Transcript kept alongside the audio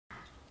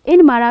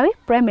In Malawi,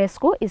 primary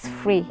school is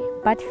free,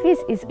 but fees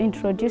is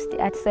introduced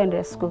at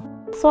secondary school.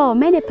 So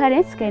many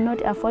parents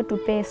cannot afford to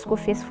pay school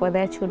fees for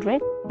their children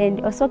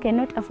and also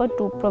cannot afford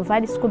to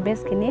provide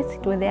school-based needs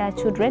to their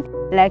children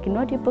like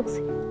notebooks,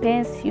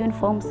 pens,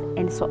 uniforms,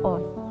 and so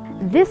on.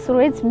 This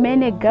leads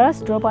many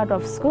girls drop out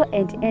of school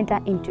and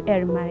enter into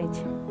early marriage.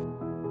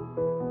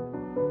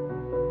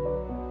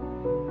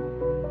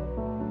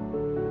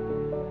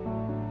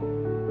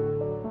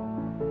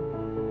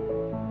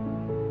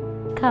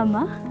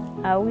 CAMA,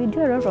 we do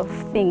a lot of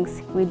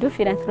things. We do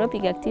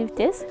philanthropic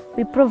activities.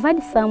 We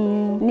provide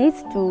some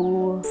needs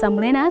to some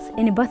learners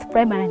in both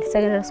primary and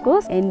secondary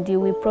schools, and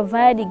we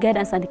provide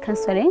guidance and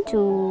counseling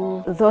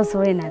to those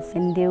learners.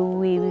 And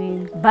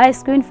we buy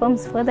school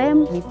uniforms for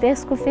them, we pay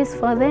school fees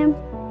for them.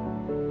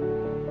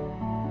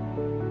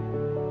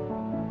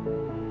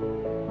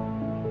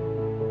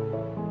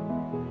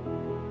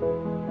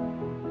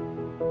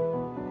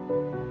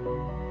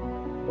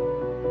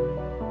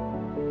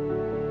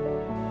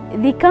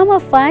 The CAMA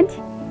Fund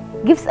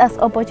gives us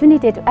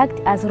opportunity to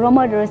act as role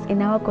models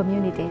in our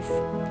communities.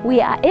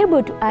 We are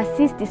able to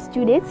assist the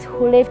students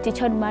who left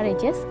child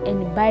marriages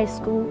and buy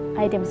school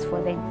items for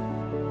them.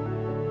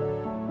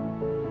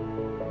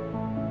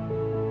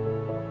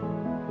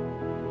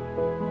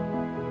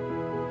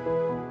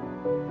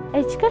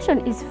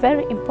 Education is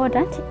very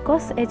important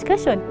because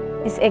education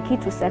is a key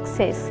to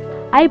success.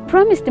 I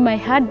promised in my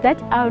heart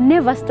that I'll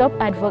never stop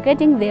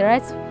advocating the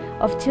rights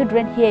of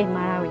children here in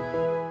Malawi.